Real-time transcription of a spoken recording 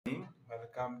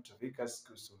Welcome to Vica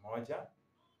Schools Umoja.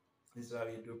 This is where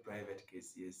we do private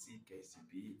KCSE,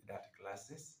 KCPE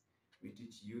classes. We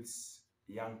teach youths,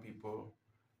 young people,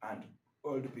 and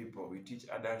old people. We teach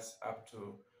adults up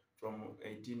to from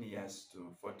 18 years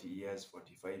to 40 years,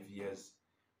 45 years.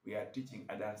 We are teaching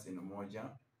adults in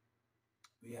Umoja.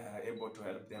 We are able to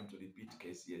help them to repeat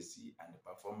KCSE and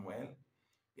perform well.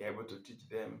 We are able to teach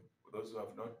them, those who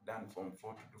have not done Form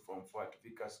 4, to do Form 4 at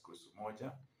Vica Schools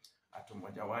Umoja at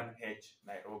Umoja 1H,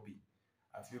 Nairobi,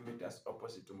 a few meters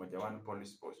opposite Umoja 1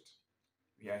 police post.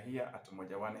 We are here at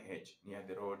Umoja 1H, near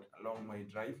the road, a long way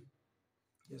drive.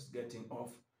 Just getting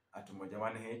off at Umoja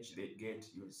 1H, the gate,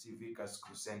 you'll see Vica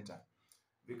School Center.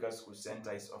 Vica School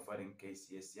Center is offering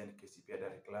KCSE and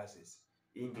KCPE classes,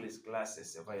 English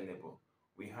classes available.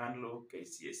 We handle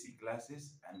KCSE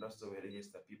classes and also we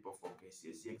register people for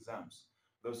KCSE exams.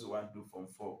 Those who want to do Form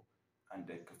 4. And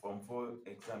the Form 4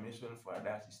 examination for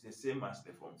adults is the same as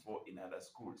the Form 4 in other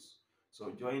schools.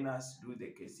 So join us, do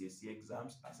the KCSE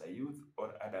exams as a youth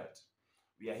or adult.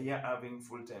 We are here having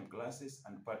full-time classes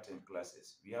and part-time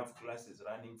classes. We have classes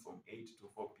running from 8 to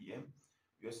 4 p.m.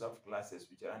 We also have classes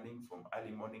which are running from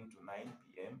early morning to 9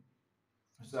 p.m.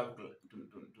 We also have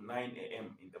to 9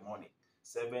 a.m. in the morning.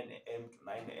 7 a.m. to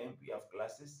 9 a.m. we have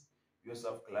classes. We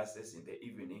also have classes in the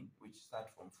evening which start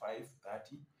from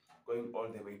 5:30 going all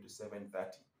the way to 7:30.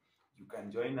 You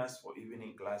can join us for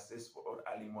evening classes or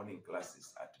early morning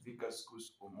classes at Vica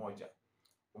Schools Umoja.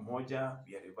 Umoja,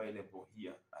 we are available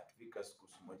here at Vica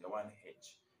Schools Umoja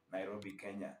 1H, Nairobi,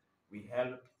 Kenya. We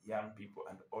help young people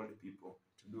and old people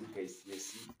to do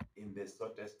KCSE in the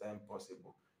shortest time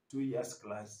possible. 2 years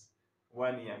class,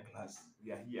 1 year class.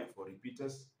 We are here for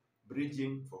repeaters,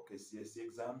 bridging for KCSE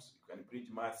exams. You can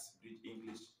bridge maths, bridge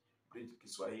English, bridge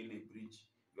Kiswahili, bridge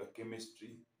your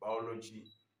chemistry, biology.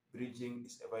 Bridging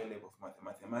is available for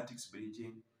mathematics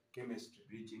bridging, chemistry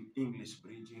bridging, English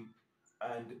bridging,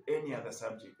 and any other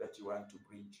subject that you want to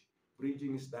bridge.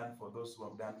 Bridging is done for those who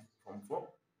have done Form 4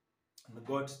 and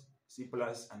got C+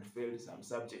 and failed some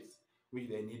subjects which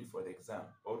they need for the exam,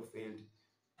 or failed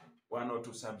 1 or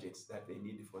 2 subjects that they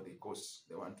need for the course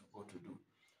they want to go to do.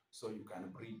 So you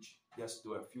can bridge, just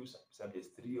do a few subjects,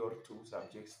 3 or 2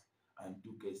 subjects, and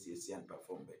do KCSE and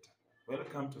perform better.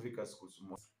 Welcome to Vica Schools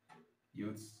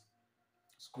Youth,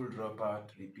 school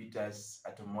dropout, repeaters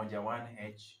at Umoja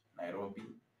 1H, Nairobi.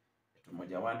 At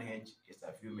Umoja 1H is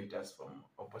a few meters from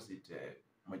opposite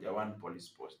Umoja 1 police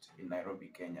post in Nairobi,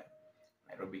 Kenya,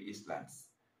 Nairobi Eastlands.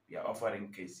 We are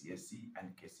offering KCSE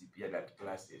and KCPE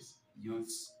classes,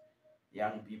 youths,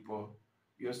 young people.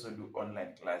 We also do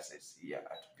online classes here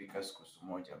at Vica Schools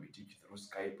Umoja. We teach through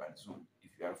Skype and Zoom.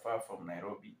 If you are far from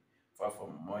Nairobi, far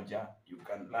from Umoja, you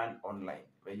can learn online.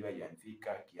 Where you are in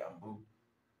Vica, Kiambu,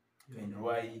 you are in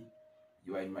Ruai,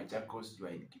 you are in Machakos, you are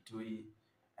in Kitui,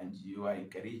 and you are in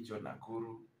Kericho,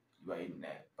 Nakuru, you are in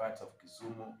parts of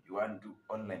Kisumu. You want to do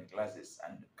online classes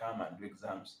and come and do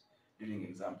exams during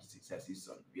exam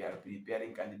season. We are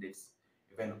preparing candidates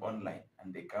even online,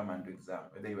 and they come and do exam.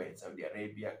 Whether you are in Saudi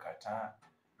Arabia, Qatar,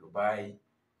 Dubai,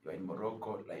 you are in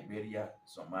Morocco, Liberia,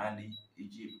 Somali,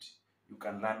 Egypt, you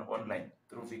can learn online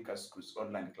through Vica Schools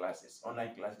online classes.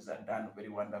 Online classes are done very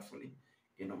wonderfully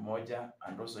in Umoja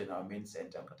and also in our main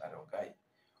center,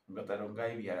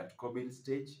 Ngatarongai. We are at Kobil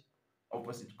Stage.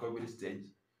 Opposite Kobil Stage,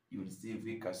 you will see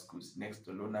Vica Schools next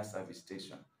to Luna Service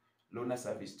Station. Luna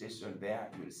Service Station,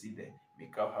 there you will see the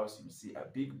Mikau House. You will see a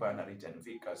big banner written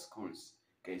Vica Schools,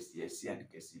 KCSE and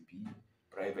KCPE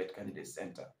Private Candidate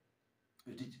Center.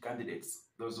 We teach candidates,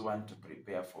 those who want to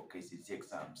prepare for KCSE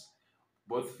exams,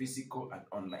 both physical and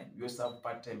online. We also have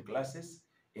part-time classes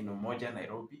in Umoja,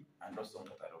 Nairobi, and also in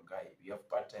Ngatarongai. We have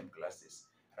part-time classes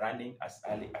running as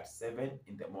early as 7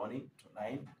 in the morning to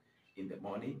 9 in the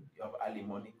morning. You have early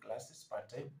morning classes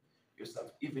part-time. You also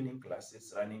have evening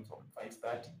classes running from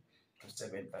 5:30 to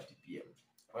 7:30 p.m.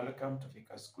 Welcome to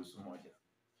Vica Schools Umoja.